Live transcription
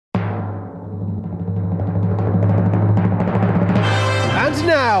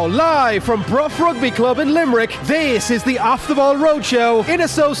now, live from Bruff Rugby Club in Limerick, this is the Off the Ball Roadshow in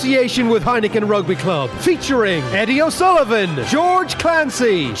association with Heineken Rugby Club, featuring Eddie O'Sullivan, George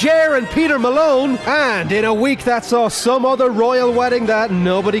Clancy, Ger and Peter Malone, and in a week that saw some other royal wedding that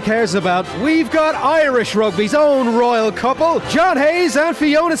nobody cares about, we've got Irish rugby's own royal couple, John Hayes and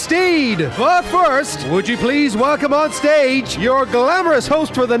Fiona Steed. But first, would you please welcome on stage your glamorous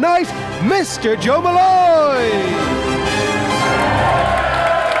host for the night, Mr. Joe Molloy.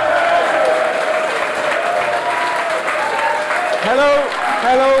 Hello,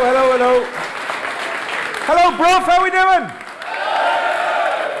 hello, hello, hello. Hello, Bruff, how are we doing?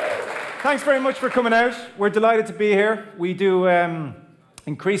 Thanks very much for coming out. We're delighted to be here. We do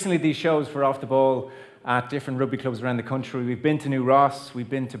increasingly these shows for Off the Ball at different rugby clubs around the country. We've been to New Ross, we've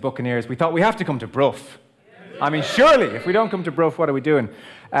been to Buccaneers. We thought we have to come to Bruff. I mean, surely, if we don't come to Bruff, what are we doing?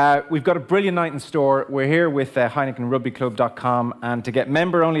 We've got a brilliant night in store. We're here with HeinekenRugbyClub.com, and to get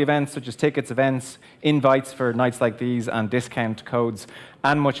member-only events such as tickets, events, invites for nights like these, and discount codes,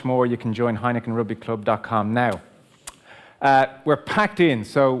 and much more, you can join HeinekenRugbyClub.com now. We're packed in,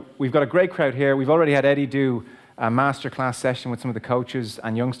 so we've got a great crowd here. We've already had Eddie do a masterclass session with some of the coaches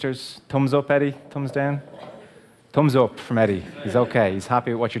and youngsters. Thumbs up, Eddie. Thumbs down. Thumbs up from Eddie. He's okay. He's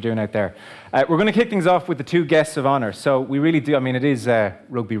happy with what you're doing out there. We're going to kick things off with the two guests of honour. So we really do, I mean, it is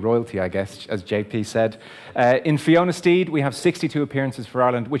rugby royalty, I guess, as JP said. In Fiona Steed, we have 62 appearances for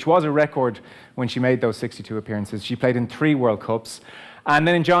Ireland, which was a record when she made those 62 appearances. She played in 3 World Cups. And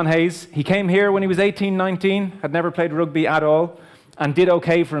then in John Hayes, he came here when he was 18, 19, had never played rugby at all, and did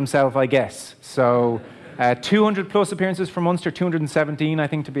okay for himself, I guess. So 200 plus appearances for Munster, 217, I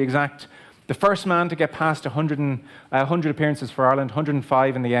think, to be exact. The first man to get past 100 appearances for Ireland,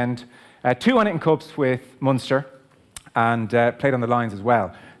 105 in the end. 2 Heineken Cups with Munster, and played on the lines as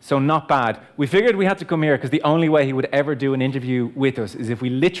well. So not bad. We figured we had to come here because the only way he would ever do an interview with us is if we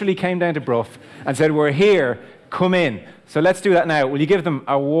literally came down to Bruff and said, we're here, come in. So let's do that now. Will you give them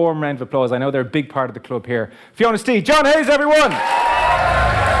a warm round of applause? I know they're a big part of the club here. Fiona Steed, John Hayes, everyone!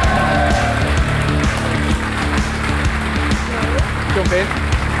 Jump in.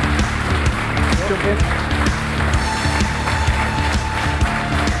 Jump in.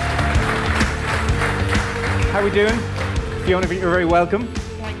 How are we doing? Fiona, you're very welcome.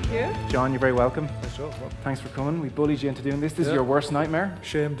 Thank you. John, you're very welcome. Thanks, Joe. Well, thanks for coming. We bullied you into doing this. This is your worst nightmare?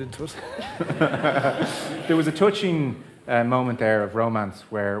 shamed into it. There was a touching moment there of romance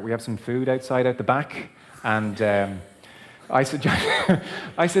where we have some food outside out the back, and I said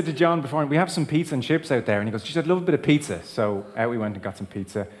to John before, we have some pizza and chips out there, and he goes, geez, I'd love a bit of pizza. So out we went and got some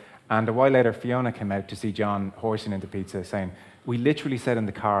pizza. And a while later, Fiona came out to see John horsing into pizza, saying, we literally said in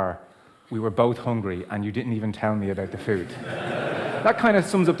the car, we were both hungry, and you didn't even tell me about the food. That kind of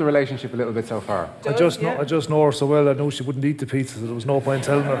sums up the relationship a little bit so far. I just know her so well, I know she wouldn't eat the pizza, so there was no point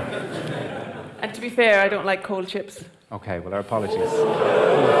telling her. And to be fair, I don't like cold chips. Okay, well, our apologies.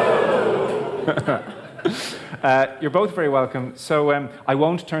 You're both very welcome. So I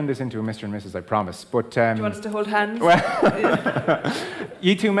won't turn this into a Mr. and Mrs., I promise. But do you want us to hold hands? Well,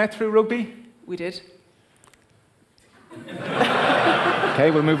 you two met through rugby? We did.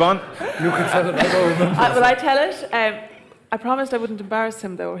 Okay, we'll move on. You can tell it, I don't remember. Will I tell it? I promised I wouldn't embarrass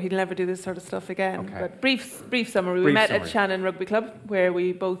him, though, or he'd never do this sort of stuff again. Okay. But brief summary. We met at Shannon Rugby Club, where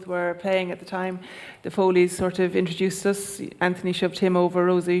we both were playing at the time. The Foleys sort of introduced us. Anthony shoved him over,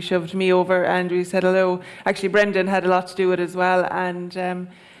 Rosie shoved me over, and we said hello. Actually, Brendan had a lot to do with it as well. And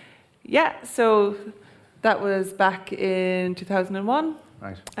yeah, so that was back in 2001.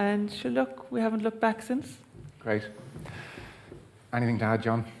 Right. And sure, look, we haven't looked back since. Great. Anything to add,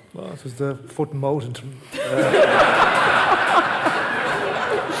 John? Well, it was the foot and mouth.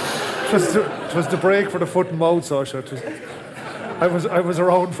 It was the break for the foot and mouth, so sure. I was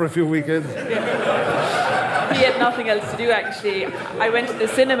around for a few weekends. Yeah. He had nothing else to do, actually. I went to the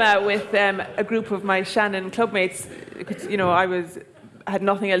cinema with a group of my Shannon clubmates. Because, you know, I had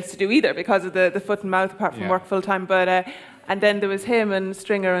nothing else to do either because of the foot and mouth, apart from work full time. But and then there was him and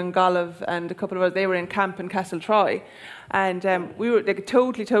Stringer and Golliv and a couple of others. They were in camp in Castle Troy, and we were like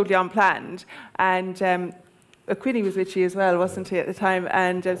totally unplanned. And Quinny was with you as well, wasn't he, at the time?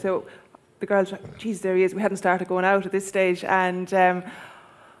 And so the girls were like, geez, there he is. We hadn't started going out at this stage. And I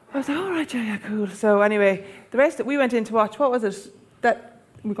was like, all right, yeah, cool. So anyway, the rest, we went in to watch, what was it? That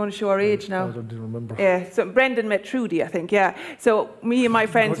we're going to show our age now. I don't remember. Yeah, so Brendan met Trudy, I think, yeah. So me and my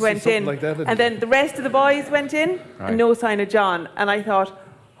friends went in, like that, and then the rest of the boys went in, and no sign of John. And I thought,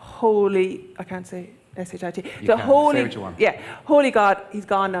 holy, I can't say S-H-I-T. So holy, yeah, holy God, he's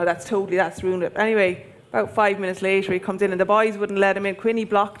gone now. That's ruined it. Anyway, about 5 minutes later, he comes in, and the boys wouldn't let him in. Quinny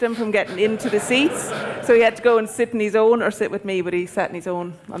blocked him from getting into the seats. So So he had to go and sit in his own or sit with me, but he sat in his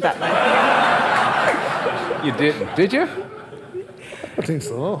own on that night. You did you? I think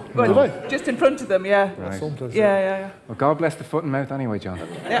so. Well, Did I? just in front of them, yeah. Right. Sometimes. Yeah. Well, God bless the foot and mouth anyway, John.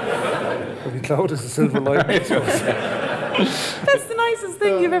 Every cloud is a silver lining. I suppose. That's the nicest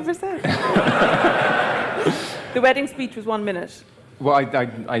thing you've ever said. The wedding speech was 1 minute. Well,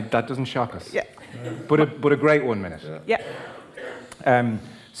 that doesn't shock us. Yeah. But a great 1 minute. Yeah.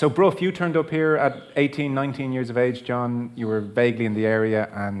 So, Bruff, you turned up here at 18, 19 years of age, John. You were vaguely in the area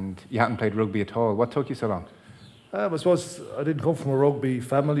and you hadn't played rugby at all. What took you so long? I suppose I didn't come from a rugby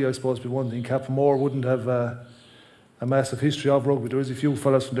family, I suppose, but one thing, Capamore wouldn't have a massive history of rugby. There was a few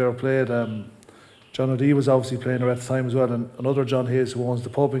fellas from there who played. John O'Dea was obviously playing there at the time as well, and another John Hayes who owns the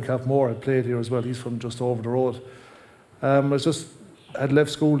pub in Capamore had played here as well. He's from just over the road. I had left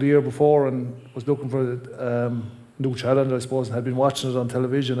school the year before and was looking for a new challenge, I suppose, and had been watching it on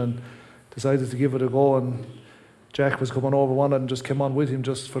television and decided to give it a go. And Jack was coming over one and just came on with him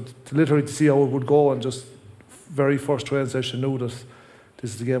just to literally see how it would go, and just very first training session knew that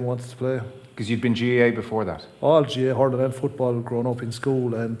this is the game I wanted to play. Because you'd been GAA before that? All GAA, hurling and football, growing up in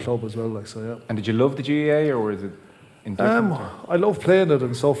school and club as well, like so, yeah. And did you love the GAA or was it indifferent? I love playing it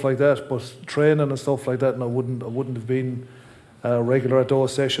and stuff like that, but training and stuff like that, and I wouldn't have been regular at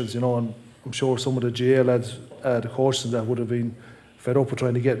those sessions, you know. And I'm sure some of the GAA lads, the coaches, that would have been fed up with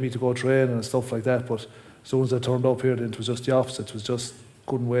trying to get me to go training and stuff like that. But as soon as I turned up here, then it was just the opposite. It was just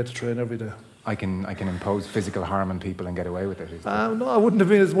couldn't wait to train every day. I can impose physical harm on people and get away with it. No, I wouldn't have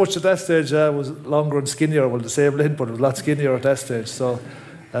been as much at that stage. I was longer and skinnier, well, the same length, but it was a lot skinnier at that stage. So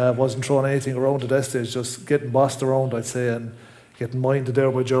I wasn't throwing anything around at that stage, just getting bossed around, I'd say, and getting minded there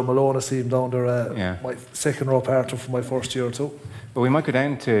by Joe Molloy. I see him down there, my second row partner for my first year or two. But we might go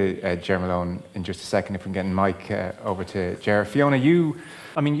down to Ger Malone in just a second if we can get Mike over to Ger. Fiona, you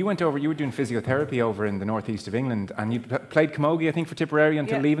went over, you were doing physiotherapy over in the northeast of England, and you played camogie, I think, for Tipperary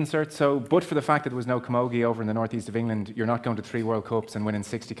until leaving cert. So, but for the fact that there was no camogie over in the northeast of England, you're not going to 3 World Cups and winning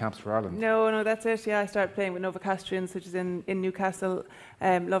 60 caps for Ireland. No, that's it. Yeah, I started playing with Novocastrians, which is in Newcastle.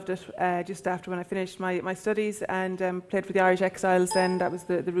 Loved it just after when I finished my studies, and played for the Irish Exiles. Then that was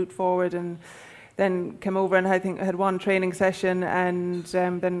the route forward, and then came over and I think I had one training session, and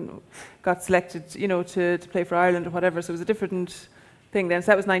then got selected, to play for Ireland or whatever. So it was a different thing then. So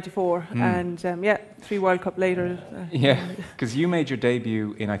that was 94, and 3 World Cup later. Because you made your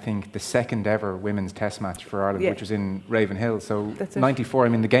debut in, I think, the second ever women's test match for Ireland, which was in Ravenhill. So 94, I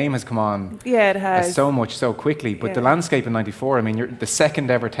mean, the game has come on it has. So much so quickly, but the landscape in 94, I mean, you're the second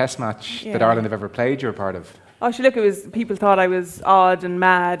ever test match that Ireland have ever played, you're a part of. Actually, look, people thought I was odd and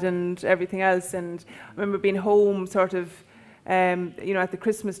mad and everything else, and I remember being home sort of, at the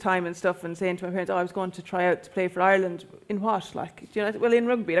Christmas time and stuff, and saying to my parents, I was going to try out to play for Ireland. In what? Well, in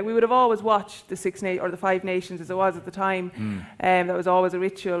rugby. We would have always watched the 5 nations as it was at the time. That was always a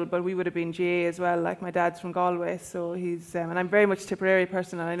ritual, but we would have been GA as well. Like, my dad's from Galway, so he's, and I'm very much a Tipperary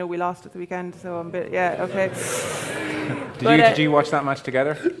person, and I know we lost at the weekend, so I'm a bit, okay. Did you watch that match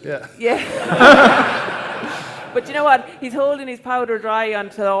together? Yeah. But you know what? He's holding his powder dry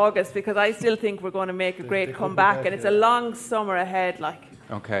until August, because I still think we're going to make a great comeback, and it's a long summer ahead.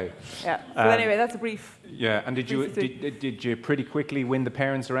 Okay. Yeah. So anyway, that's a brief. Yeah. And did you pretty quickly win the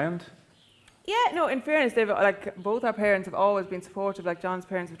parents around? Yeah, no, in fairness, they've both our parents have always been supportive. Like, John's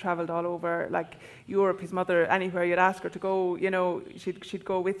parents have travelled all over, Europe. His mother, anywhere you'd ask her to go, she'd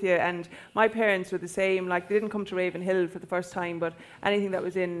go with you. And my parents were the same. They didn't come to Ravenhill for the first time, but anything that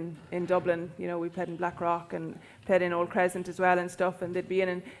was in Dublin, we played in Blackrock and played in Old Crescent as well and stuff. And they'd be in,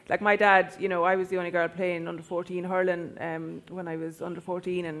 and my dad, I was the only girl playing under 14 hurling when I was under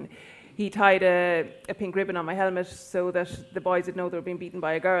 14, and he tied a pink ribbon on my helmet so that the boys would know they were being beaten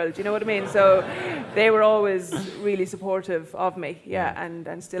by a girl. Do you know what I mean? So they were always really supportive of me,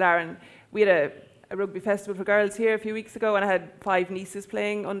 and still are. And we had a rugby festival for girls here a few weeks ago, and I had 5 nieces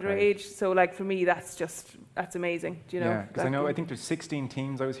playing underage. Right. So, for me, that's amazing. Do you know? Yeah, because I think there's 16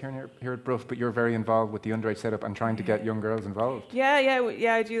 teams I was hearing here at Bruff, but you're very involved with the underage setup and trying to get young girls involved. Yeah,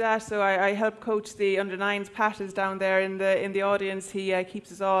 I do that. So I help coach the under-9s. Pat is down there in the audience. He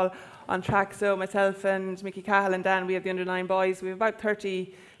keeps us all on track. So myself and Mickey Cahill and Dan, we have the under-9 boys. We have about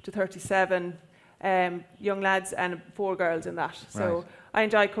 30 to 37 young lads and 4 girls in that. So right. I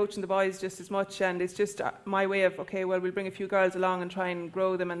enjoy coaching the boys just as much, and it's just my way of, we'll bring a few girls along and try and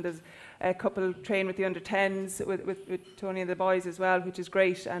grow them, and there's a couple train with the under-10s with Tony and the boys as well, which is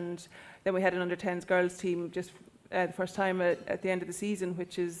great. And then we had an under-10s girls team just the first time at the end of the season,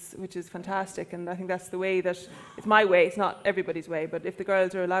 which is fantastic. And I think that's the way that, it's my way, it's not everybody's way, but if the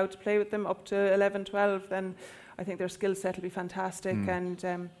girls are allowed to play with them up to 11, 12, then I think their skill set will be fantastic.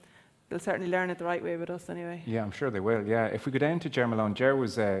 And they'll certainly learn it the right way with us anyway. Yeah, I'm sure they will, yeah. If we go down to Ger Malone, Ger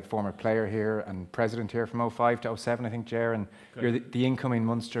was a former player here and president here from 05 to 07, I think, Ger, and you're the incoming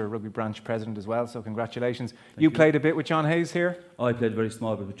Munster Rugby Branch president as well, so congratulations. You played a bit with John Hayes here? I played a very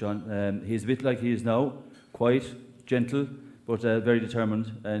small bit with John. He's a bit like he is now, quiet, gentle, but very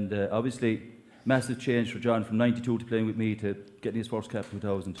determined, and obviously massive change for John from 92 to playing with me to getting his first cap in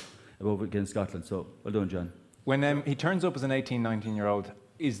 2000 over against Scotland, so well done, John. When he turns up as an 18, 19-year-old,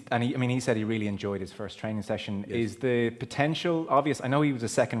 he said he really enjoyed his first training session. Yes. Is the potential obvious? I know he was a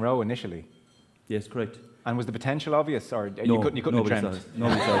second row initially. Yes, correct. And was the potential obvious, or no, you couldn't have dreamt?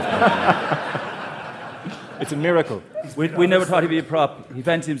 Nobody saw it. It's a miracle. We never thought he'd be a prop. He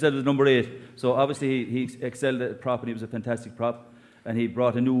fancied himself as number 8, so obviously he excelled at prop, and he was a fantastic prop, and he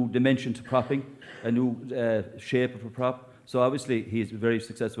brought a new dimension to propping, a new shape of a prop. So obviously he's very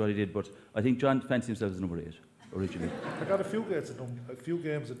successful at what he did, but I think John fancied himself as number 8. Originally. I got a few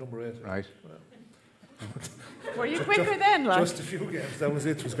games at number 8. Right. Were you quicker then, lad? Just a few games, that was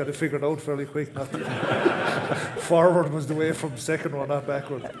it. Was got to figure it out fairly quick. Forward was the way from second row, not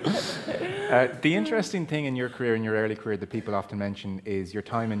backward. The interesting thing in your career, in your early career, that people often mention is your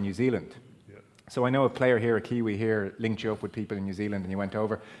time in New Zealand. Yeah. So I know a player here, a Kiwi here, linked you up with people in New Zealand and you went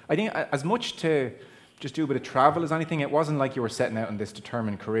over. I think as much to just do a bit of travel as anything, it wasn't like you were setting out on this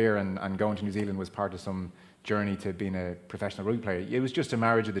determined career and going to New Zealand was part of some journey to being a professional rugby player. It was just a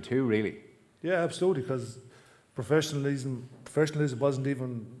marriage of the two, really. Yeah, absolutely, because professionalism wasn't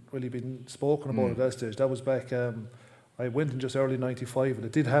even really being spoken about at that stage. That was back, I went in just early 95, and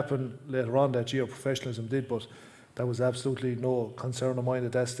it did happen later on that year, professionalism did, but that was absolutely no concern of mine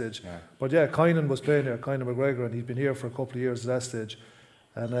at that stage. Yeah. But yeah, Kynan was playing here, Kynan McGregor, and he'd been here for a couple of years at that stage,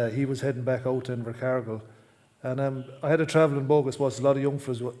 and he was heading back out to Invercargill. And I had a travelling bug, I suppose a lot of young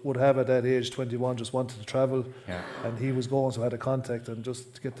fellas would have at that age, 21, just wanted to travel. Yeah. And he was going, so I had a contact and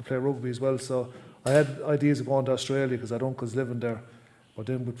just to get to play rugby as well. So I had ideas of going to Australia because I had uncles living there. But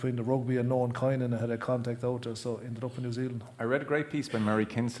then between the rugby and knowing Kynan, I had a contact out there, so ended up in New Zealand. I read a great piece by Murray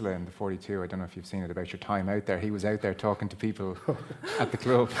Kinsella in the 42, I don't know if you've seen it, about your time out there. He was out there talking to people at the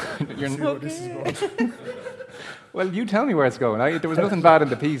club. Where this is going. Well, you tell me where it's going. There was nothing bad in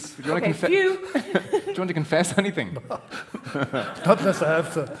the piece. Do you want to confess anything? Not unless I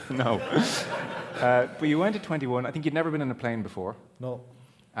have to. No. But you went to 21. I think you'd never been in a plane before. No.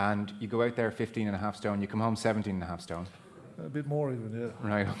 And you go out there 15.5 stone. You come home 17.5 stone. A bit more even, yeah.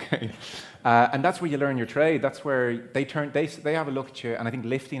 Right, okay. And that's where you learn your trade. That's where they have a look at you. And I think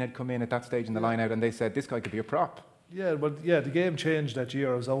lifting had come in at that stage in the line out, and they said, this guy could be a prop. Yeah, well, yeah, the game changed that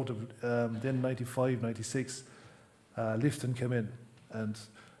year. I was out of then 95, 96. Lifting came in, and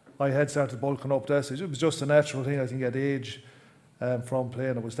I had started bulking up that stage. It was just a natural thing, I think, at age from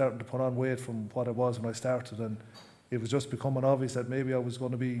playing. I was starting to put on weight from what I was when I started, and it was just becoming obvious that maybe I was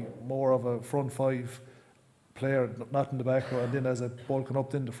going to be more of a front 5 player, not in the back row, and then as I bulking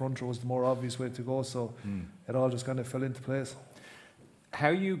up, then the front row was the more obvious way to go, so it all just kind of fell into place. How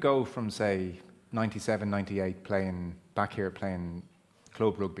you go from, say, 97, 98 playing back here playing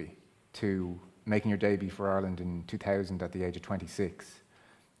club rugby to making your debut for Ireland in 2000 at the age of 26.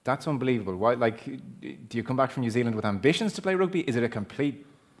 That's unbelievable. Why, do you come back from New Zealand with ambitions to play rugby? Is it a complete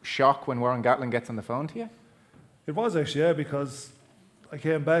shock when Warren Gatland gets on the phone to you? It was actually, yeah, because I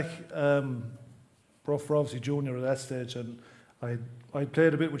came back, Bruff Rugby Junior at that stage, and I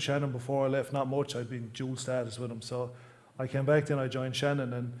played a bit with Shannon before I left, not much. I'd been dual status with him, so I came back then, I joined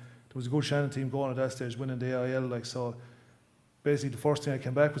Shannon, and there was a good Shannon team going at that stage, winning the AIL, so basically the first thing I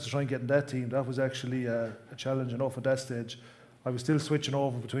came back was to try and get in that team. That was actually a challenge enough at that stage. I was still switching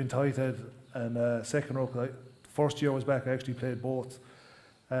over between tight head and second row. The first year I was back, I actually played both.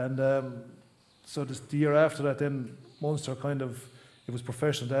 And so the year after that, then Munster it was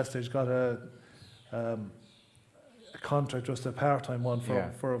professional at that stage, got a contract, just a part-time one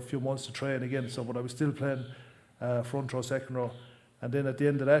for a few months to train again. So, but I was still playing front row, second row. And then at the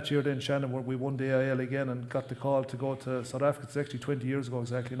end of that year, then Shannon, we won the AIL again and got the call to go to South Africa. It's actually 20 years ago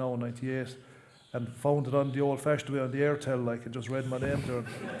exactly now, in 98. And found it on the old-fashioned way on the Airtel, and just read my name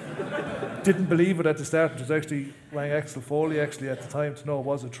there. Didn't believe it at the start. It was actually rang Axel Foley actually at the time to know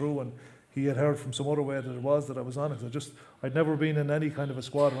was it true, and he had heard from some other way that I was on it. I'd never been in any kind of a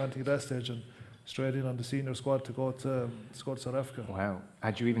squad or anything at that stage, and straight in on the senior squad to go to South Africa. Wow.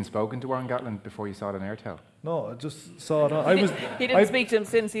 Had you even spoken to Warren Gatland before you saw it on Airtel? No, I just saw it. He didn't speak to him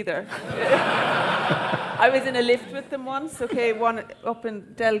since either. I was in a lift with them once, one up in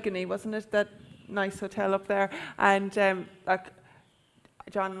Delgany, wasn't it? That nice hotel up there. And John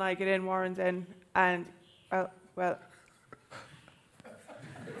and I get in, Warren's in, and well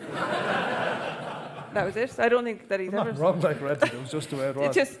That was it. I don't think that he's ever... Not wrong like Red, it was just the way it was.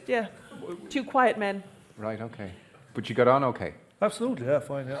 It's just, yeah, two quiet men. Right, okay. But you got on okay? Absolutely, yeah,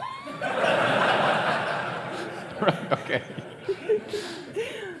 fine, yeah. Right, okay.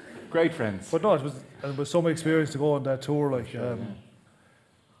 Great friends. But no, it was some experience to go on that tour. Like,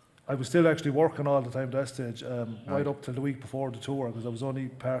 I was still actually working all the time at that stage, right up till the week before the tour, because I was only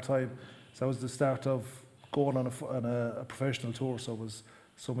part-time. So that was the start of going on a professional tour, so it was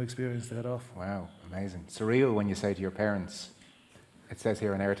some experience to head off. Wow, amazing. Surreal when you say to your parents, it says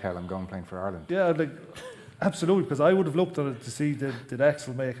here on Airtel, I'm going playing for Ireland. Yeah, like, absolutely, because I would have looked at it to see did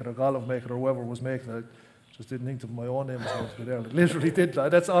Axel make it or Golov make it or whoever was making it. I just didn't think that my own name was going to be there. Like, literally did.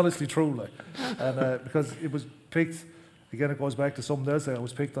 Like, that's honestly true. Like, and because it was picked, again, it goes back to something else. Like, I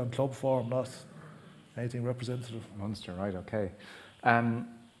was picked on club form, not anything representative. Munster, right, okay.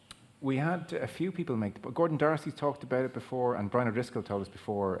 We had a few people but Gordon Darcy's talked about it before, and Brian O'Driscoll told us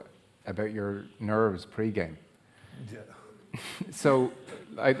before about your nerves pre-game. Yeah. So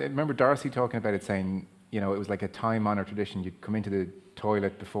I remember Darcy talking about it, saying, you know, it was like a time-honoured tradition. You'd come into the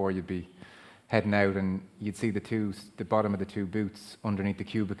toilet before you'd be heading out, and you'd see the bottom of the two boots underneath the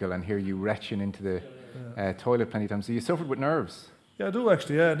cubicle, and hear you retching into the toilet plenty of times. So you suffered with nerves. Yeah, I do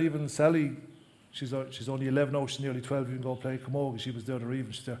actually. Yeah, and even Sally, she's only 11 now. She's nearly 12. You can go play camogie. She was there the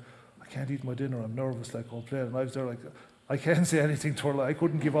evening. She's there. I can't eat my dinner. I'm nervous. Like, go play. And I was there like, I can't say anything to her. Like, I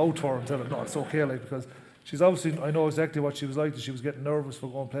couldn't give out to her and tell her no, it's okay. Like, because she's obviously, I know exactly what she was like. That she was getting nervous for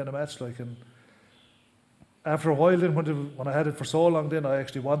going playing a match. Like, and after a while, then when I had it for so long, then I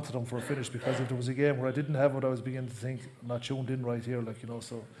actually wanted them for a finish, because if there was a game where I didn't have it, I was beginning to think, I'm not tuned in right here. Like, you know,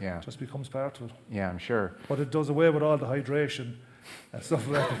 so yeah, it just becomes part of it. Yeah, I'm sure. But it does away with all the hydration and stuff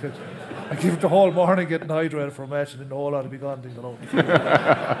like that. I give it the whole morning getting hydrated for a match, and then the whole lot will be gone. Think,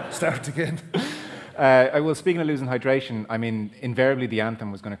 start again. Speaking of losing hydration, I mean, invariably the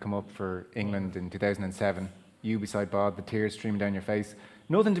anthem was going to come up for England in 2007. You beside Bob, the tears streaming down your face.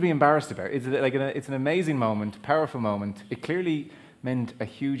 Nothing to be embarrassed about. It's like it's an amazing moment, powerful moment. It clearly meant a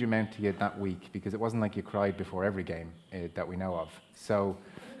huge amount to you that week, because it wasn't like you cried before every game that we know of. So,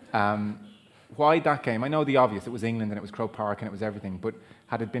 why that game? I know the obvious. It was England and it was Croke Park and it was everything. But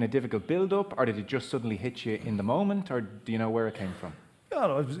had it been a difficult build-up, or did it just suddenly hit you in the moment, or do you know where it came from? Yeah,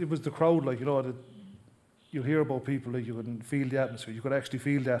 no, it was the crowd. Like, you know, you hear about people, like, you could feel the atmosphere. You could actually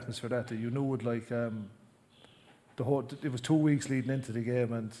feel the atmosphere that day. You knew it, like. It was 2 weeks leading into the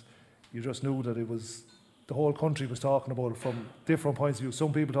game, and you just knew that it was, the whole country was talking about it from different points of view.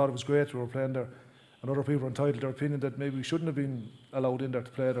 Some people thought it was great we were playing there, and other people were entitled to their opinion that maybe we shouldn't have been allowed in there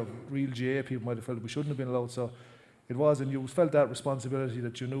to play. The real GA people might have felt we shouldn't have been allowed. So it was, and you felt that responsibility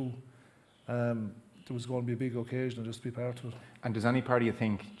that you knew there was going to be a big occasion and just be part of it. And does any part of you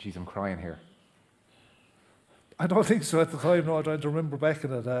think, geez, I'm crying here? I don't think so at the time. No, I tried to remember back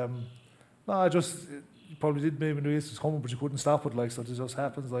in it. You probably did maybe know this was coming, but you couldn't stop it. Like, so it just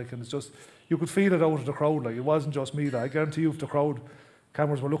happens. Like, and it's just, you could feel it out of the crowd. Like, it wasn't just me. Like, I guarantee you, if the crowd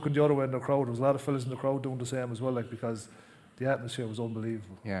cameras were looking the other way in the crowd, there was a lot of fellas in the crowd doing the same as well. Like, because the atmosphere was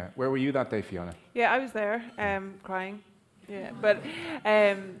unbelievable. Yeah. Where were you that day, Fiona? Yeah, I was there, crying. Yeah, but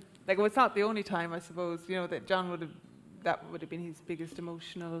like, well, it's not the only time, I suppose. You know, that that would have been his biggest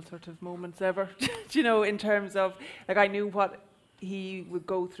emotional sort of moments ever. You know, in terms of, like, I knew what he would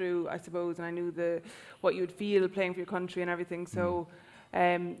go through, I suppose, and I knew what you would feel playing for your country and everything. So,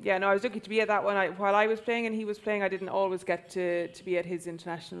 I was lucky to be at that one. While I was playing and he was playing, I didn't always get to be at his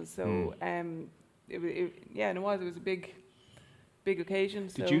internationals. So, it was a big occasion.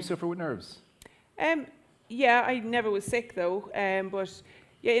 So. Did you suffer with nerves? Yeah, I never was sick though, but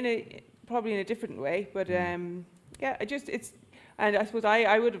yeah, probably in a different way. But and I suppose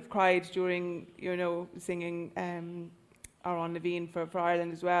I would have cried during, you know, singing. Or on Levine for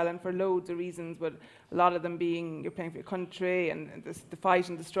Ireland as well, and for loads of reasons, but a lot of them being you're playing for your country and the fight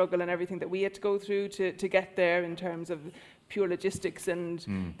and the struggle and everything that we had to go through to get there in terms of pure logistics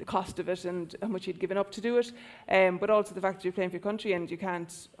and the cost of it and how much you'd given up to do it, but also the fact that you're playing for your country and you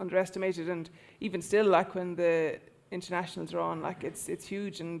can't underestimate it. And even still, like when the internationals are on, like it's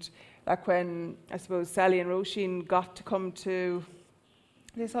huge. And like when I suppose Sally and Roisin got to come to.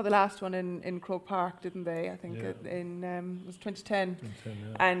 They saw the last one in Croke Park, didn't they? I think in it was 2010. Yeah.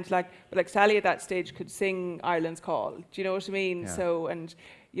 And like Sally at that stage could sing Ireland's Call. Do you know what I mean? Yeah. So, and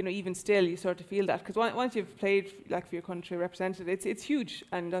you know, even still, you sort of feel that, because once you've played like for your country, represented, it's huge.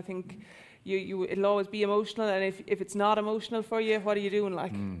 And I think it'll always be emotional. And if it's not emotional for you, what are you doing?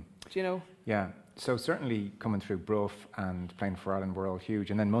 Like, do you know? Yeah. So certainly coming through Bruff and playing for Ireland were all huge.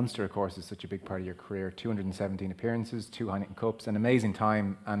 And then Munster, of course, is such a big part of your career. 217 appearances, 2 Heineken Cups, an amazing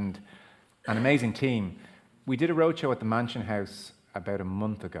time and an amazing team. We did a roadshow at the Mansion House about a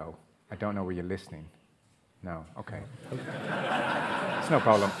month ago. I don't know, were you listening? No, okay. It's no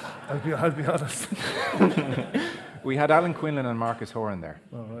problem. I'll be honest. We had Alan Quinlan and Marcus Horan there.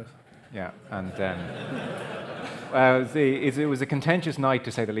 All right. Yeah, and it was a contentious night,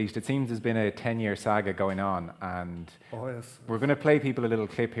 to say the least. It seems there's been a 10-year saga going on, and we're going to play people a little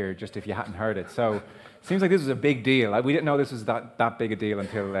clip here, just if you hadn't heard it. So it seems like this was a big deal. We didn't know this was that big a deal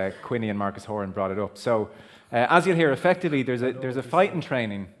until Quinny and Marcus Horan brought it up. So as you'll hear, effectively, there's a fight in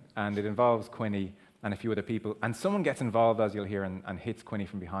training, and it involves Quinny and a few other people, and someone gets involved, as you'll hear, and hits Quinny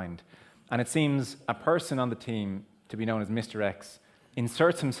from behind. And it seems a person on the team, to be known as Mr. X,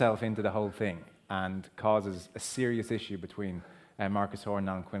 inserts himself into the whole thing and causes a serious issue between Marcus Horan and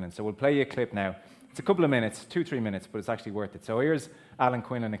Alan Quinlan. So we'll play you a clip now. It's a couple of minutes, 2-3 minutes, but it's actually worth it. So here's Alan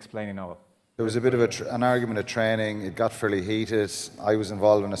Quinlan explaining all. There was a bit of an argument at training. It got fairly heated. I was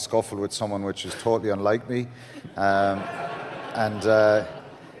involved in a scuffle with someone which is totally unlike me.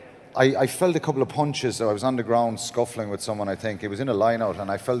 I felt a couple of punches. I was on the ground scuffling with someone, I think. It was in a line-out, and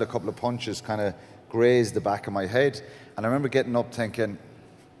I felt a couple of punches kind of graze the back of my head. And I remember getting up thinking,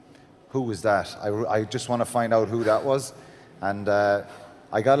 who was that? I just want to find out who that was. And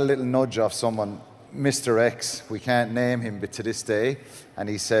I got a little nudge off someone, Mr. X. We can't name him, but to this day. And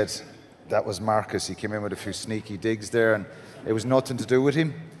he said, that was Marcus. He came in with a few sneaky digs there, and it was nothing to do with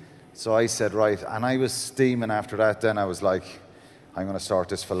him. So I said, right. And I was steaming after that. Then I was like, I'm going to sort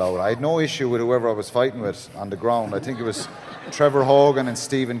this fellow out. I had no issue with whoever I was fighting with on the ground. I think it was Trevor Hogan and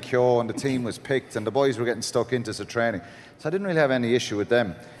Stephen Keogh, and the team was picked, and the boys were getting stuck into the training. So I didn't really have any issue with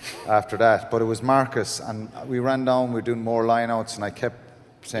them after that. But it was Marcus, and we ran down, we were doing more line-outs, and I kept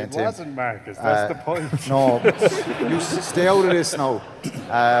saying to him... It wasn't Marcus, that's the point. No, you stay out of this now.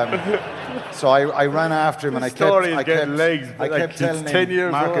 So I ran after him, and I kept telling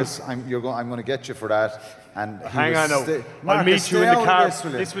him, Marcus, I'm going to get you for that. And hang on now. I'll meet you in the car.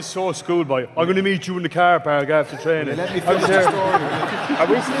 This was so schoolboy. I'm going to meet you in the car park after training. Let me finish the story. Are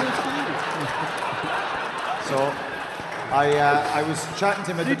we still So I was chatting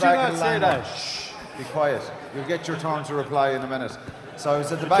to him at the back of the line. Shh, be quiet. You'll get your turn to reply in a minute. So I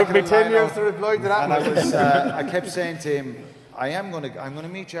was at the back of the line. It took me 10 years to reply to that. And I kept saying to him, I'm going to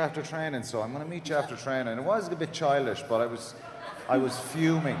meet you after training. So I'm going to meet you after training. It was a bit childish, but I was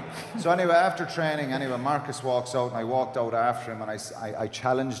fuming. So anyway, after training, Marcus walks out, and I walked out after him, and I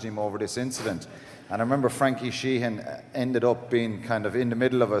challenged him over this incident. And I remember Frankie Sheehan ended up being kind of in the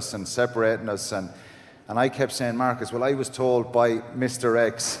middle of us and separating us. And I kept saying, Marcus, well, I was told by Mr.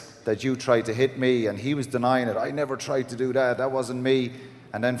 X that you tried to hit me, and he was denying it. I never tried to do that. That wasn't me.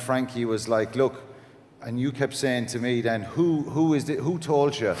 And then Frankie was like, look, and you kept saying to me then, who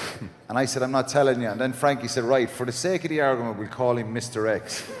told you? And I said, I'm not telling you. And then Frankie said, right, for the sake of the argument, we'll call him Mr.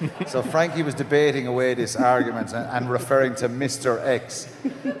 X. So Frankie was debating away this argument and referring to Mr. X.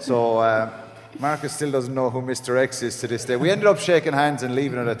 So Marcus still doesn't know who Mr. X is to this day. We ended up shaking hands and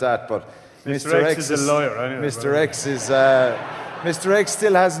leaving it at that, but Mr. X is a lawyer, anyway. Mr. X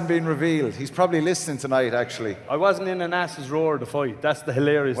still hasn't been revealed. He's probably listening tonight, actually. I wasn't in an ass's roar to fight. That's the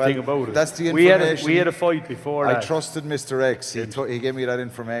hilarious thing about it. That's the information. We had a fight before that. I trusted Mr. X. He gave me that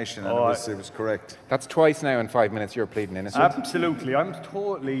information, and it was correct. That's twice now in 5 minutes you're pleading innocent. Absolutely. I'm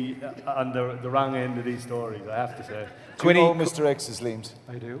totally on the wrong end of these stories, I have to say. Do you know Mr. X's names?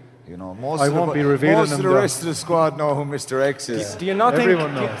 I do. You know, I won't be revealing most of the rest of the squad know who Mr. X is. Do you not think?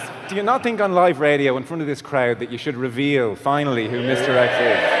 Everyone knows. Do you not think on live radio in front of this crowd that you should reveal finally who Mr. X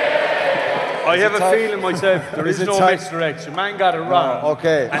is? I have a feeling myself there is no Mr. X. Your man got it wrong.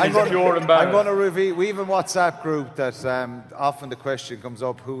 Okay, I'm going to reveal. We have a WhatsApp group that often the question comes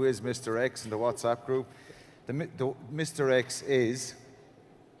up: who is Mr. X in the WhatsApp group? The Mr. X is.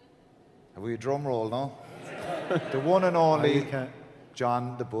 Have we a drum roll now? The one and only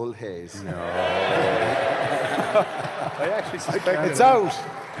John the Bull Hayes. No. I actually suspect it's out.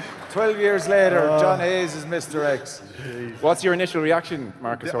 12 years later, John Hayes is Mr. X. What's your initial reaction,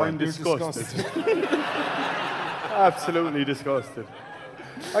 Marcus Horan? I'm disgusted. Absolutely disgusted.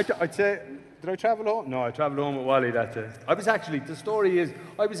 I'd say, did I travel home? No, I travelled home with Wally that day. The story is,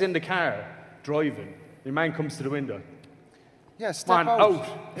 I was in the car, driving. Your man comes to the window. Yeah, step out.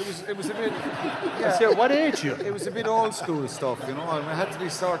 It was a bit... I said, what age you? It was a bit old school stuff, you know, and it had to be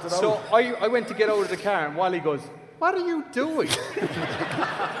sorted out. So I went to get out of the car, and Wally goes, what are you doing?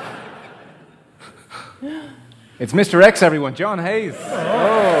 It's Mr. X, everyone. John Hayes.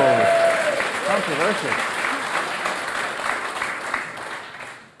 Oh. Controversial.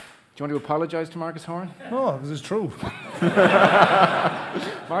 Do you want to apologise to Marcus Horan? No, this is true.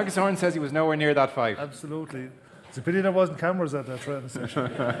 Marcus Horan says he was nowhere near that fight. Absolutely. It's a pity there wasn't cameras at that training session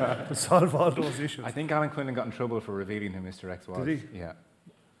to solve all those issues. I think Alan Quinlan got in trouble for revealing who Mr. X was. Did he? Yeah.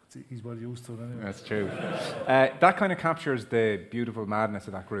 he's well used to it anyway. That's true. That kind of captures the beautiful madness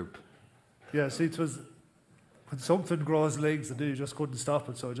of that group. Yeah, see, it was when something grows legs and you just couldn't stop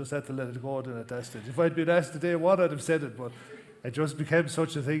it, so I just had to let it go then at that stage. If I'd been asked today what, I'd have said it, but it just became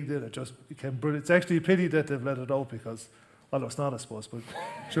such a thing that it just became brilliant. It's actually a pity that they've let it out because, well, it's not, I suppose, but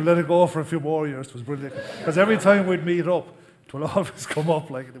should let it go for a few more years. It was brilliant. Because every time we'd meet up, it will always come up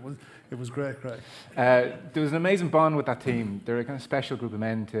like it was great crack. There was an amazing bond with that team. They're a kind of special group of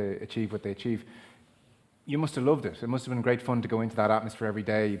men to achieve what they achieve. You must have loved it. It must have been great fun to go into that atmosphere every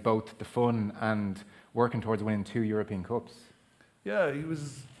day, both the fun and working towards winning 2 European Cups. Yeah, it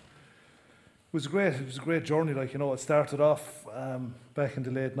was great. It was a great journey. Like, you know, it started off back in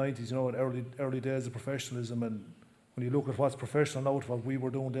the late 90s, you know, in early days of professionalism. And when you look at what's professional now, what we were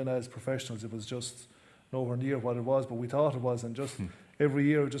doing then as professionals, it was just nowhere near what it was, but we thought it was. And just every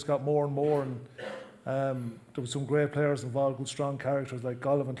year it just got more and more. And there was some great players involved, good strong characters like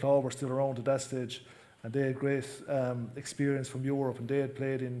Golliv and Claw were still around at that stage. And they had great experience from Europe, and they had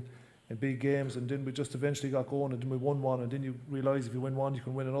played in big games. And then we just eventually got going, and then we won one. And then you realise if you win one, you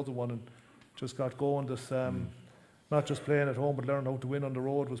can win another one. And just got going. That not just playing at home, but learning how to win on the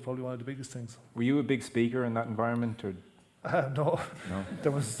road was probably one of the biggest things. Were you a big speaker in that environment, or? No.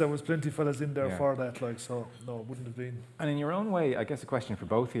 There was plenty of fellas in there for that, like, so no, it wouldn't have been. And in your own way, I guess a question for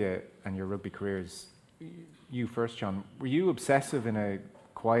both of you and your rugby careers. You first, John. Were you obsessive in a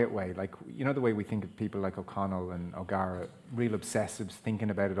quiet way, like, you know, the way we think of people like O'Connell and O'Gara, real obsessives, thinking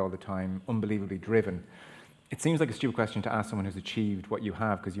about it all the time, unbelievably driven? It seems like a stupid question to ask someone who's achieved what you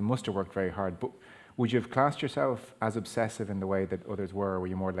have, because you must have worked very hard, but would you have classed yourself as obsessive in the way that others were, or were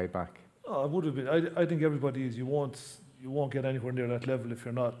you more laid back? Oh, I would have been. I think everybody is. You won't get anywhere near that level if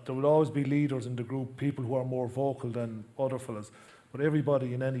you're not. There will always be leaders in the group, people who are more vocal than other fellas, but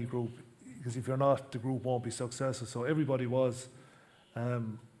everybody in any group, because if you're not, the group won't be successful. So everybody was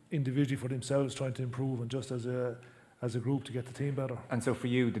individually for themselves trying to improve, and just as a group to get the team better. And so for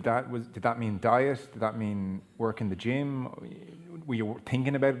you, did that mean diet? Did that mean work in the gym? Were you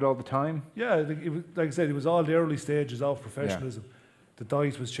thinking about it all the time? Yeah, it was, like I said, it was all the early stages of professionalism. Yeah. The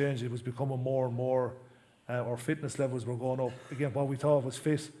diet was changing. It was becoming more and more. Our fitness levels were going up. Again, what we thought was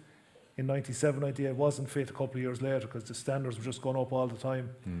fit in 97, 98 wasn't fit a couple of years later, because the standards were just going up all the time.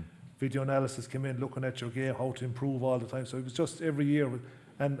 Video analysis came in, looking at your game, how to improve all the time. So it was just every year.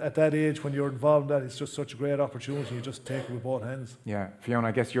 And at that age, when you're involved in that, it's just such a great opportunity. You just take it with both hands. Yeah. Fiona,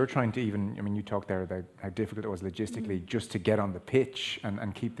 I guess you're trying to you talked there about how difficult it was logistically just to get on the pitch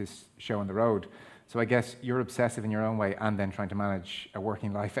and keep this show on the road. So I guess you're obsessive in your own way, and then trying to manage a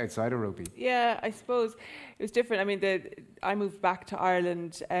working life outside of rugby. Yeah, I suppose it was different. I mean, I moved back to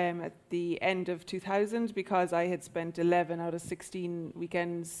Ireland at the end of 2000 because I had spent 11 out of 16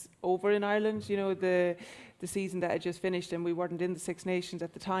 weekends over in Ireland. You know, the season that had just finished, and we weren't in the Six Nations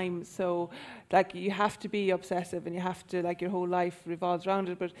at the time. So, like, you have to be obsessive, and you have to, like, your whole life revolves around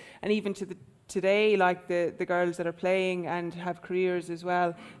it. And even today, like the girls that are playing and have careers as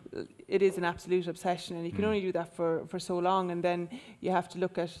well, it is an absolute obsession, and you can only do that for so long, and then you have to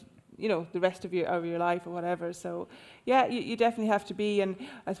look at, you know, the rest of your life or whatever. So yeah, you definitely have to be. And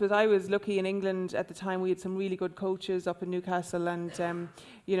I suppose I was lucky in England at the time. We had some really good coaches up in Newcastle, and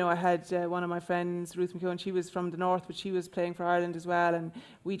you know, I had one of my friends, Ruth McKeown. She was from the north, but she was playing for Ireland as well, and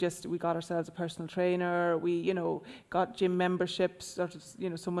we got ourselves a personal trainer. We, you know, got gym memberships, sort of, you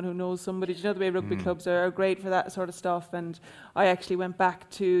know, someone who knows somebody. You know, the way rugby clubs are great for that sort of stuff. And I actually went back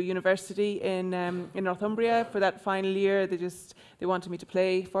to university in Northumbria for that final year. They wanted me to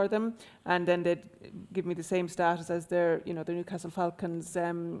play for them, and then they'd give me the same status as their Newcastle Falcons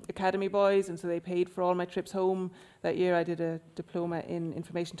academy boys, and so they paid for all my trips home. That year I did a diploma in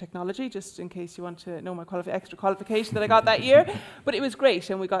information technology, just in case you want to know my extra qualification that I got that year. But it was great,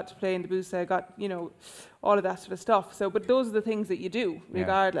 and we got to play in the Busa. I got, you know, all of that sort of stuff. So, but those are the things that you do,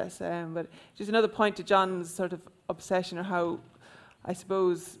 regardless. But just another point to John's sort of obsession, or how, I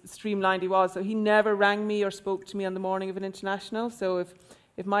suppose, streamlined he was. So he never rang me or spoke to me on the morning of an international. So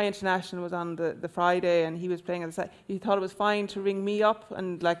if my international was on the Friday and he was playing on the Saturday, he thought it was fine to ring me up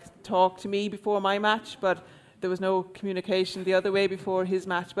and, like, talk to me before my match, but there was no communication the other way before his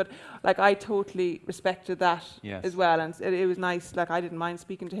match. But, like, I totally respected that as well, and it was nice. Like, I didn't mind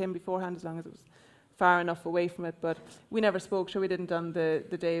speaking to him beforehand as long as it was far enough away from it. But we never spoke, sure we didn't on the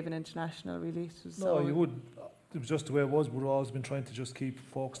day of an international, really. You would. It was just the way it was. We've always been trying to just keep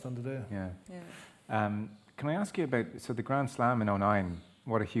focused on the day. Can I ask you about, so the Grand Slam in 2009,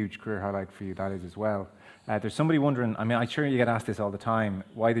 what a huge career highlight for you that is as well. There's somebody wondering, I mean, I'm sure you get asked this all the time,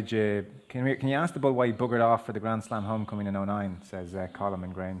 can you ask the bull why you buggered off for the Grand Slam homecoming in 2009, says Colin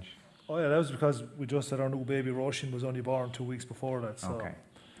and Grange. Oh yeah, that was because we just had our new baby Roisin was only born 2 weeks before that. So. Okay.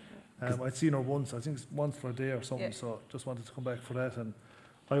 I'd seen her once, I think once for a day or something, so just wanted to come back for that. And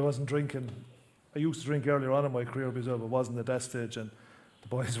I wasn't drinking. I used to drink earlier on in my career, but I wasn't at that stage. And the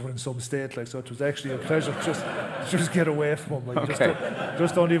boys were in some state, like, so it was actually a pleasure just get away from them. Like,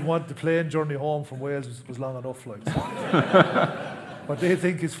 just don't even want the plane journey home from Wales was long enough, like. So. But they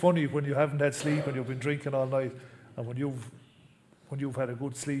think it's funny when you haven't had sleep and you've been drinking all night, and when you've had a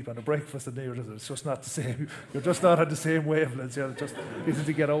good sleep and a breakfast and it's just not the same. You're just not on the same wavelength. You're just easy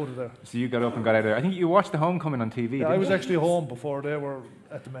to get out of there. So you got up and got out of there. I think you watched the homecoming on TV. Yeah, I was actually home before they were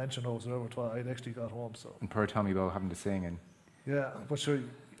at the Mansion House. I'd actually got home. So. And poor Tommy Bowe having to sing. And yeah, but sure,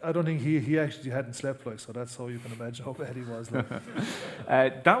 I don't think he actually hadn't slept, like, so that's how you can imagine how bad he was.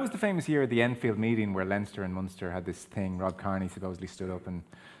 Like. That was the famous year of the Enfield meeting where Leinster and Munster had this thing. Rob Kearney supposedly stood up and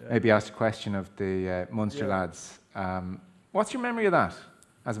maybe asked a question of the Munster lads. What's your memory of that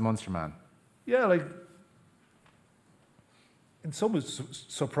as a Munster man? Yeah, like, in some ways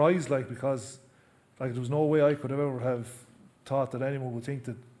surprised, like, because like there was no way I could ever have thought that anyone would think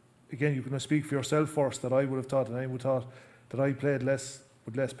that. Again, you can speak for yourself first. That I would have thought that anyone would thought that I played less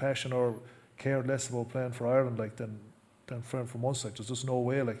with less passion or cared less about playing for Ireland, like than for Munster. Like, there's just no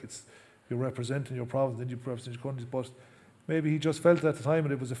way. Like, it's you're representing your province, then you represent your country. But maybe he just felt at the time,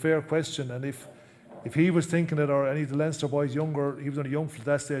 and it was a fair question. And if he was thinking it, or any of the Leinster boys younger, he was only young for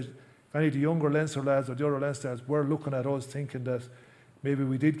that stage. If any of the younger Leinster lads or the other Leinster lads were looking at us, thinking that maybe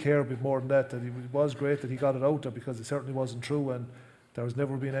we did care a bit more than that it was great that he got it out there, because it certainly wasn't true, and there has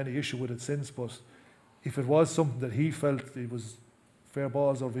never been any issue with it since. But if it was something that he felt it was fair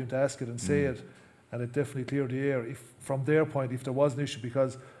balls of him to ask it and say it, and it definitely cleared the air. If from their point, if there was an issue,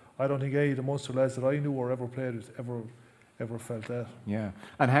 because I don't think any of the Munster lads that I knew or ever played with ever felt that. Yeah.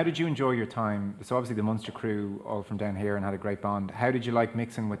 And how did you enjoy your time? So obviously the Munster crew all from down here and had a great bond. How did you like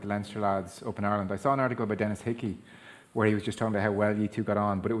mixing with the Leinster lads up in Ireland? I saw an article by Dennis Hickey where he was just talking about how well you two got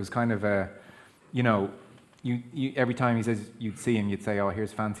on, but it was kind of a, you know, you every time he says you'd see him, you'd say, "Oh,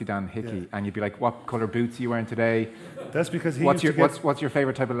 here's Fancy Dan Hickey," and you'd be like, "What colour boots are you wearing today?" That's because what's your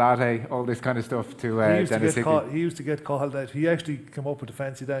favourite type of latte? All this kind of stuff to Dennis Hickey. He used to get called that. He actually came up with the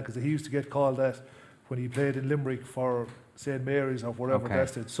Fancy Dan because he used to get called that when he played in Limerick for St Mary's or whatever.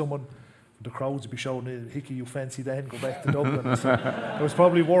 Okay. Someone, the crowds would be shouting, "Hickey, you Fancy Dan, go back to Dublin." So there was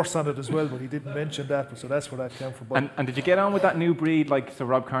probably worse on it as well, but he didn't mention that. But so that's where that came from. But and did you get on with that new breed, like so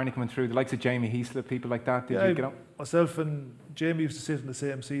Rob Kearney coming through, the likes of Jamie Heaslip, people like that? Did you get on? Myself and Jamie used to sit in the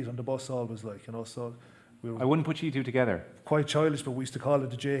same seat on the bus always, like, you know. So I wouldn't put you two together. Quite childish, but we used to call it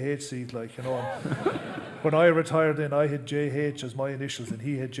the JH seat, like, you know. When I retired, then I had JH as my initials, and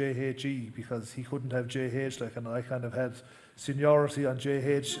he had JHE because he couldn't have JH, like, and I kind of had seniority on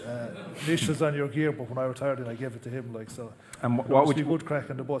JH initials on your gear. But when I retired, then I gave it to him, like, so. And what would you good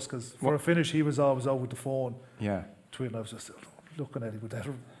crack on the bus? Because for a finish, he was always out with the phone. Yeah. I was just looking at him with that,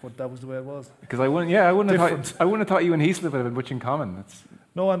 but that was the way it was. Because I wouldn't have thought you and Heaslip would have been much in common.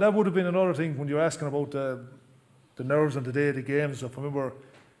 No, and that would have been another thing when you're asking about the nerves on the day of the games. If I remember,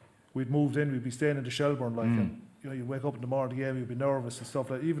 we'd moved in, we'd be staying in the Shelbourne, like, and you know, you wake up in the morning of the game, you'd be nervous and stuff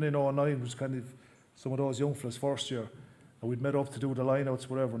like. Even in 2009, was kind of some of those young fellas first year, and we'd met up to do the lineouts,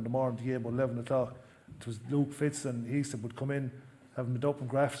 whatever, in the morning of the game, about 11 o'clock. It was Luke Fitz and Heaslip would come in, having been up in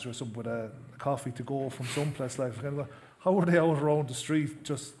Grafton or something with a coffee to go from someplace, like, how were they out around the street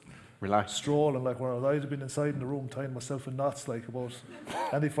just relaxed, strolling, like, where I'd have been inside in the room tying myself in knots, like, about.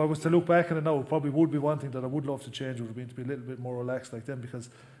 And if I was to look back on it now, it probably would be one thing that I would love to change, would have been to be a little bit more relaxed like them, because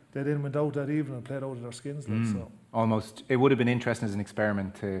they then went out that evening and played out of their skins, like, so. Almost, it would have been interesting as an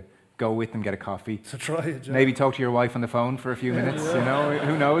experiment to go with them, get a coffee, to try it, yeah. Maybe talk to your wife on the phone for a few minutes, you know,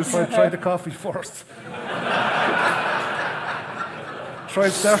 who knows. Try the coffee first. Try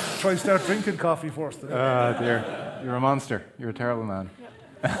start drinking coffee first. Oh dear, you're a monster. You're a terrible man.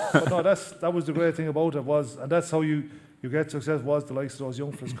 But no, that was the great thing about it, was, and that's how you get success, was the likes of those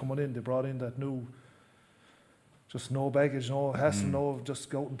young fellas coming in. They brought in that new, just no baggage, no hassle, no, just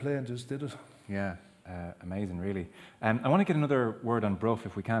go out and play and just did it. Yeah, amazing, really. I want to get another word on Bruff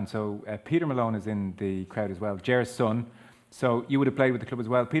if we can. So Peter Malone is in the crowd as well, Ger's son. So you would have played with the club as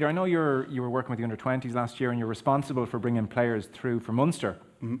well. Peter, I know you were working with the under-20s last year, and you're responsible for bringing players through for Munster.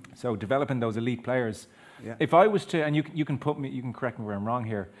 So developing those elite players. Yeah. If I was to, and you can correct me where I'm wrong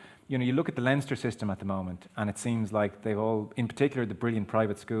here, you know, you look at the Leinster system at the moment, and it seems like they've all, in particular the brilliant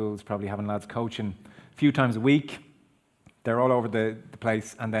private schools, probably having lads coaching a few times a week. They're all over the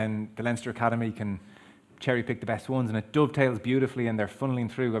place, and then the Leinster Academy can cherry pick the best ones, and it dovetails beautifully, and they're funneling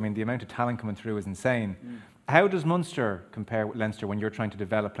through. I mean, the amount of talent coming through is insane. How does Munster compare with Leinster when you're trying to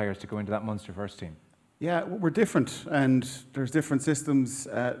develop players to go into that Munster first team? Yeah, we're different, and there's different systems,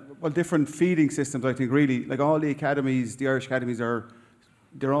 different feeding systems, I think, really. Like all the academies, the Irish academies are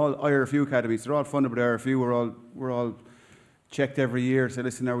they're all IRFU academies. They're all funded by IRFU. We're all checked every year to say,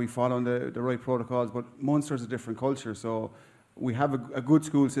 listen, are we following the right protocols? But Munster's a different culture, so we have a good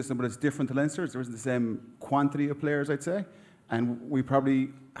school system, but it's different to Leinster's. There isn't the same quantity of players, I'd say, and we probably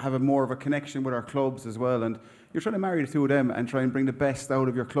have more of a connection with our clubs as well. And you're trying to marry the two of them and try and bring the best out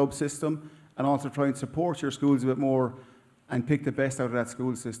of your club system, and also try and support your schools a bit more and pick the best out of that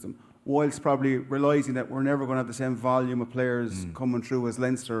school system, whilst probably realising that we're never going to have the same volume of players coming through as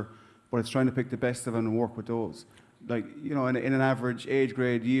Leinster, but it's trying to pick the best of them and work with those. Like, you know, in an average age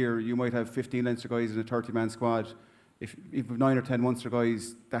grade year, you might have 15 Leinster guys in a 30-man squad. If you've 9 or 10 Munster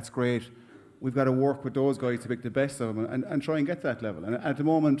guys, that's great. We've got to work with those guys to pick the best of them and try and get that level. And at the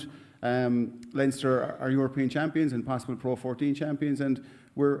moment, Leinster are European champions and possible Pro 14 champions, and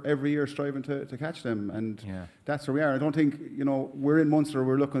we're every year striving to catch them. And that's where we are. I don't think, you know, we're in Munster,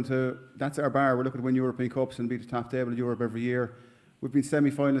 we're looking to, that's our bar, we're looking to win European Cups and be the top table of Europe every year. We've been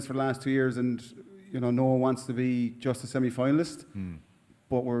semi-finalists for the last 2 years, and you know, no one wants to be just a semi-finalist,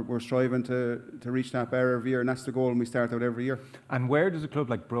 but we're striving to reach that bar every year, and that's the goal when we start out every year. And where does a club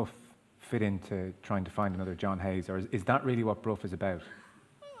like Bruff fit into trying to find another John Hayes, or is that really what Bruff is about?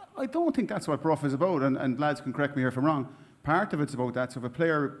 I don't think that's what Bruff is about, and lads can correct me here if I'm wrong. Part of it's about that. So if a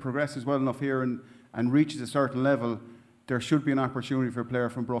player progresses well enough here and reaches a certain level, there should be an opportunity for a player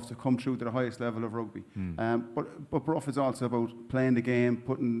from Bruff to come through to the highest level of rugby. But Bruff is also about playing the game,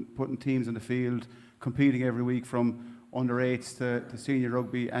 putting teams in the field, competing every week from under 8s to senior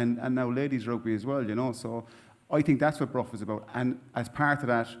rugby and now ladies rugby as well, you know. So I think that's what Bruff is about. And as part of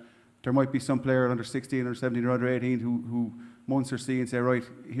that, there might be some player under 16 or 17 or under 18 who Munster see and say, right,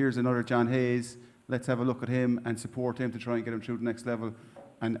 here's another John Hayes, let's have a look at him and support him to try and get him through the next level.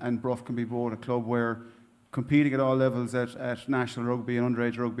 And Bruff can be both a club where competing at all levels at national rugby and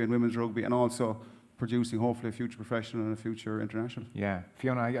underage rugby and women's rugby, and also producing hopefully a future professional and a future international. Yeah,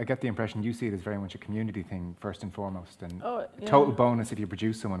 Fiona, I get the impression you see it as very much a community thing first and foremost, and total bonus if you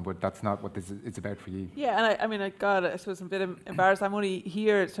produce someone, but that's not what this is, it's about for you. Yeah, and I mean, I suppose I'm a bit embarrassed. I'm only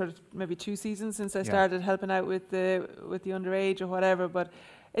here sort of maybe 2 seasons since I started helping out with the underage or whatever, but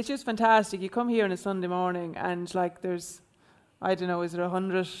it's just fantastic. You come here on a Sunday morning and like there's, I don't know, is there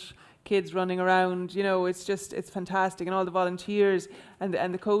 100 kids running around, you know, it's fantastic, and all the volunteers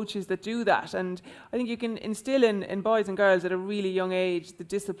and the coaches that do that. And I think you can instill in boys and girls at a really young age the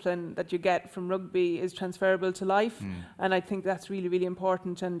discipline that you get from rugby is transferable to life, and I think that's really, really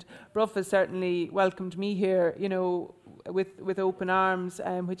important. And Bruff has certainly welcomed me here, you know, with open arms,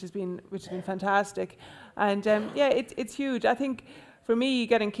 which has been fantastic. And it's huge. I think for me,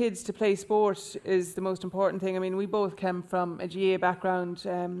 getting kids to play sport is the most important thing. I mean, we both came from a GA background.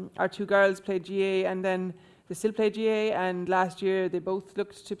 Our 2 girls played GA, and then they still play GA, and last year they both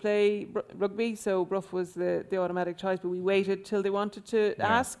looked to play rugby, so Bruff was the automatic choice, but we waited till they wanted to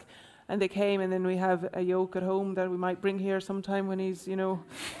ask, and they came, and then we have a yoke at home that we might bring here sometime when he's, you know,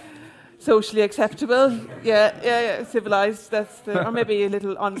 socially acceptable. Civilised, or maybe a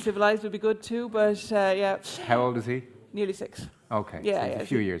little uncivilised would be good too, but How old is he? Nearly 6. Okay, so a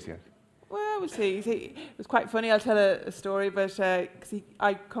few years yet. Well, we'll see. It was quite funny. I'll tell a story, but cause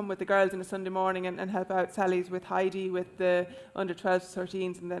I come with the girls on a Sunday morning and help out. Sally's with Heidi with the under 12s,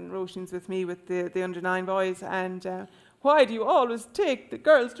 13s, and then Roisin's with me with the under 9 boys. And why do you always take the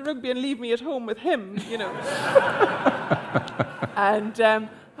girls to rugby and leave me at home with him, you know? And I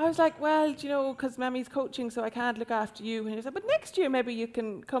was like, well, you know, because Mammy's coaching, so I can't look after you. And he said, but next year maybe you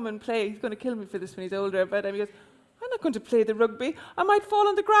can come and play. He's going to kill me for this when he's older. But he goes, I'm not going to play the rugby. I might fall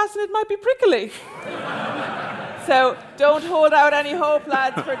on the grass and it might be prickly. So don't hold out any hope,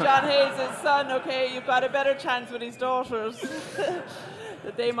 lads, for John Hayes' son, okay? You've got a better chance with his daughters.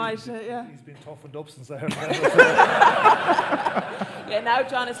 That they might, He's been toughened up since I heard Yeah, now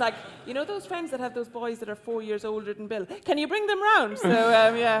John is like, you know those friends that have those boys that are 4 years older than Bill? Can you bring them round?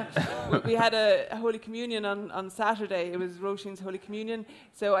 So, we had a Holy Communion on Saturday. It was Roisin's Holy Communion.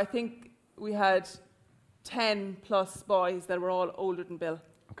 So I think we had 10 plus boys that were all older than Bill.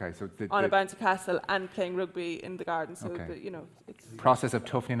 Okay, so on a bouncy castle and playing rugby in the garden. So you know, it's process of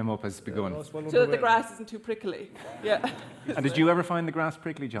toughening them up has begun. So that the grass isn't too prickly. Yeah. And did you ever find the grass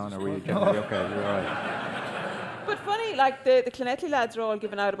prickly, John, or were you generally okay? You're all right. But funny, like the Clonetty lads are all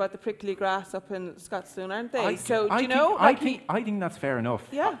giving out about the prickly grass up in Scotstoun, aren't they? I think that's fair enough.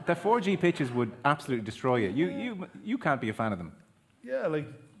 Yeah. The 4G pitches would absolutely destroy you. You can't be a fan of them. Yeah, like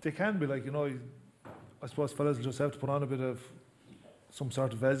they can be, like, you know. I suppose fellas will just have to put on a bit of some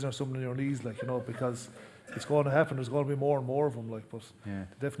sort of vezin or something in your knees, like, you know, because it's going to happen. There's going to be more and more of them, like, but they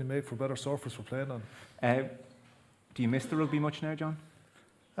definitely make for better surface for playing on. Do you miss the rugby much now, John?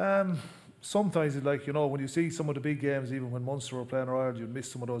 sometimes it's like, you know, when you see some of the big games, even when Munster were playing Ireland, you'd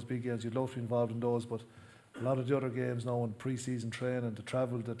miss some of those big games. You'd love to be involved in those, but a lot of the other games now in pre-season training, the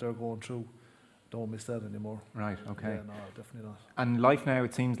travel that they're going through, don't miss that anymore. Right, okay. Yeah, no, definitely not. And life now,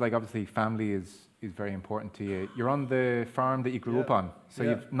 it seems like obviously family is very important to you. You're on the farm that you grew up on. So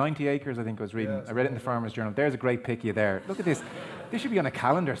you've 90 acres, I think I was reading. Yeah, I read it in the Farmer's Journal. There's a great pic of you there. Look at this. This should be on a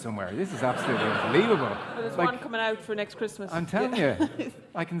calendar somewhere. This is absolutely unbelievable. Well, there's one coming out for next Christmas. I'm telling you.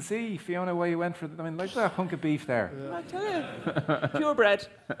 I can see, Fiona, where you went for, I mean, like that hunk of beef there. Yeah. I tell you. Purebred.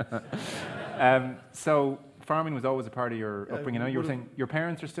 So farming was always a part of your upbringing. You were saying your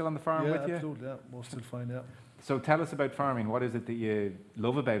parents are still on the farm with you? Absolutely, yeah. Most still fine, yeah. So tell us about farming. What is it that you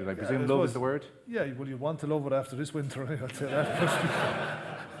love about it? I presume love is the word? Yeah, well, you want to love it after this winter, I'd say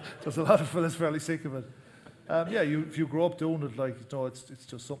that. There's a lot of fellas fairly sick of it. If you grow up doing it, like, you know, it's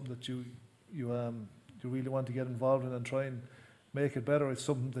just something that you really want to get involved in and try and make it better. It's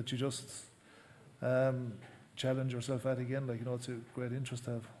something that you just challenge yourself at again. Like, you know, it's a great interest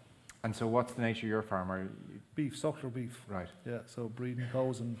to have. And so what's the nature of your farm? Beef, suckler beef. Right. Yeah, so breeding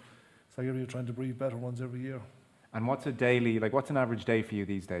cows, and it's like you're trying to breed better ones every year. And what's a daily, like what's an average day for you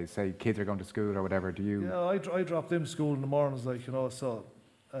these days? Say kids are going to school or whatever, do you? Yeah, I drop them to school in the mornings, like, you know, so...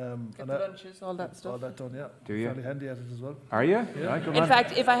 Get the lunches, all that stuff. All that done, yeah. Do you? Fairly handy at it as well. Are you? Yeah. Right, In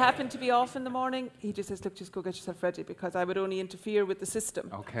fact, if I happen to be off in the morning, he just says, look, just go get yourself ready, because I would only interfere with the system.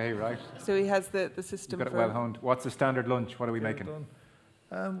 Okay, right. So he has the system. You've got it well honed. What's the standard lunch? What are we making?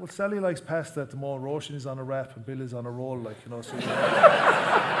 Well, Sally likes pasta at the moment. Roisin is on a wrap and Bill is on a roll, like, you know. So you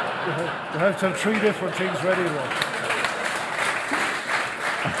have to have 3 different things ready.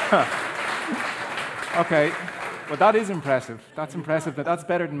 Okay. Well, that is impressive. That's impressive. That's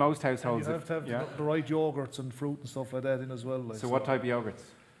better than most households. You have to have the right yogurts and fruit and stuff like that in as well. Like, so what type of yogurts?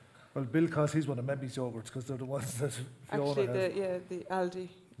 Well, Bill calls his one of Membie's yogurts because they're the ones that Fiona actually has. the Aldi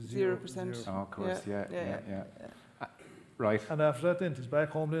 0%. Oh, of course, yeah. Right. And after that, then he's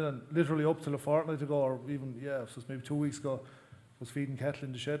back home then, and literally up till a fortnight ago, or even so maybe 2 weeks ago, was feeding cattle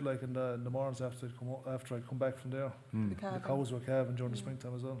in the shed, like in the mornings after I'd come back from there. The cows were calving during the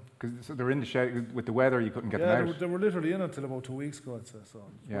springtime as well. So they were in the shed with the weather. You couldn't get them out. They were literally in until about 2 weeks ago, I'd say. So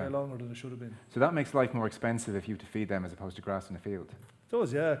it's way longer than it should have been. So that makes life more expensive if you have to feed them as opposed to grass in the field. It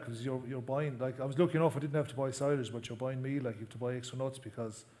does, yeah, because you're buying, like, I was lucky enough I didn't have to buy silage, but you're buying meal, like, you have to buy extra nuts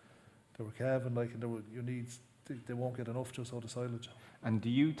because they were calving, like, and they won't get enough just out of silage. And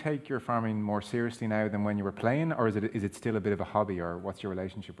do you take your farming more seriously now than when you were playing, or is it still a bit of a hobby, or what's your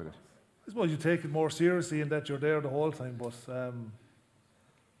relationship with it? I suppose you take it more seriously in that you're there the whole time, but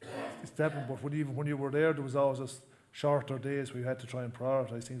it's different. But when you were there was always just shorter days where you had to try and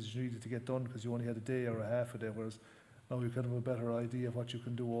prioritise things that you needed to get done because you only had a day or a half a day, whereas now you kind of have a better idea of what you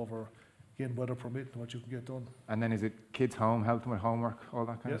can do over, again, weather permitting, what you can get done. And then is it kids home, help them with homework, all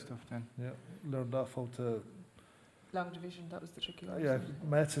that kind of stuff then? Yeah, learned off how to... Long division, that was the tricky one. Yeah,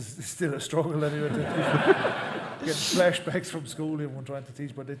 maths is still a struggle anyway. Getting flashbacks from school even when trying to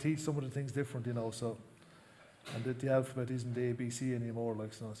teach, but they teach some of the things different, you know, so... And the alphabet isn't the ABC anymore,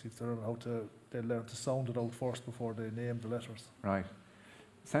 like, so you have to learn they learn to sound it out first before they name the letters. Right.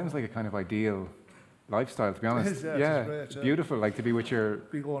 Sounds like a kind of ideal lifestyle, to be honest. It is, it's great, it's beautiful, like to be with your...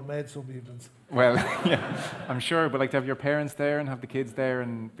 Be going mad some evenings. Well, yeah, I'm sure, but like to have your parents there and have the kids there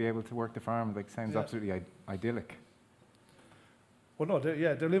and be able to work the farm, like, sounds absolutely idyllic. Well, no,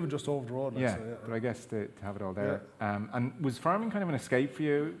 they're living just over the road. Yeah, but I guess to have it all there. And was farming kind of an escape for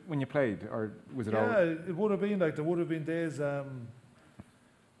you when you played, or was it all... Yeah, it would have been, like, there would have been days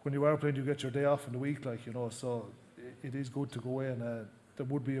when you were playing, you get your day off in the week, like, you know, so it is good to go away, and there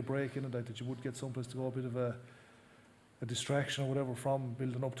would be a break in it, like, that you would get someplace to go, a bit of a distraction or whatever from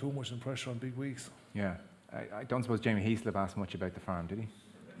building up too much and pressure on big weeks. Yeah. I don't suppose Jamie Heaslip asked much about the farm, did he?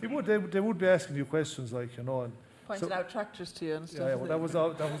 He would. They would be asking you questions, like, you know, and pointed out tractors to you and stuff. Yeah, well, that was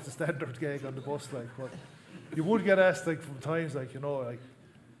the standard gig on the bus, like, but you would get asked, like, from times, like, you know, like,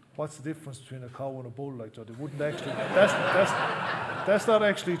 what's the difference between a cow and a bull, like, they wouldn't actually, that's not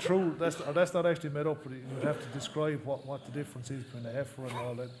actually true, that's not actually made up, but you would have to describe what the difference is between a heifer and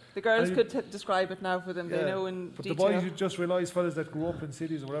all that. The girls could describe it now for them, they know in but detail. The boys, you just realise, fellas that grew up in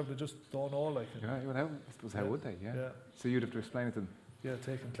cities or whatever, they just don't know, like. Yeah, well, I suppose how would they, yeah? So you'd have to explain it to them. Yeah,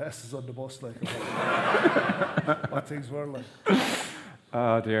 taking classes on the bus, like, what things were like.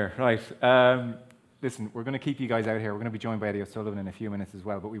 Oh dear, right. Listen, we're going to keep you guys out here. We're going to be joined by Eddie O'Sullivan in a few minutes as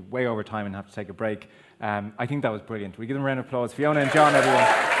well, but we're way over time and have to take a break. I think that was brilliant. We give them a round of applause. Fiona and John, everyone.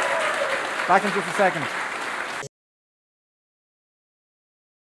 Back in just a second.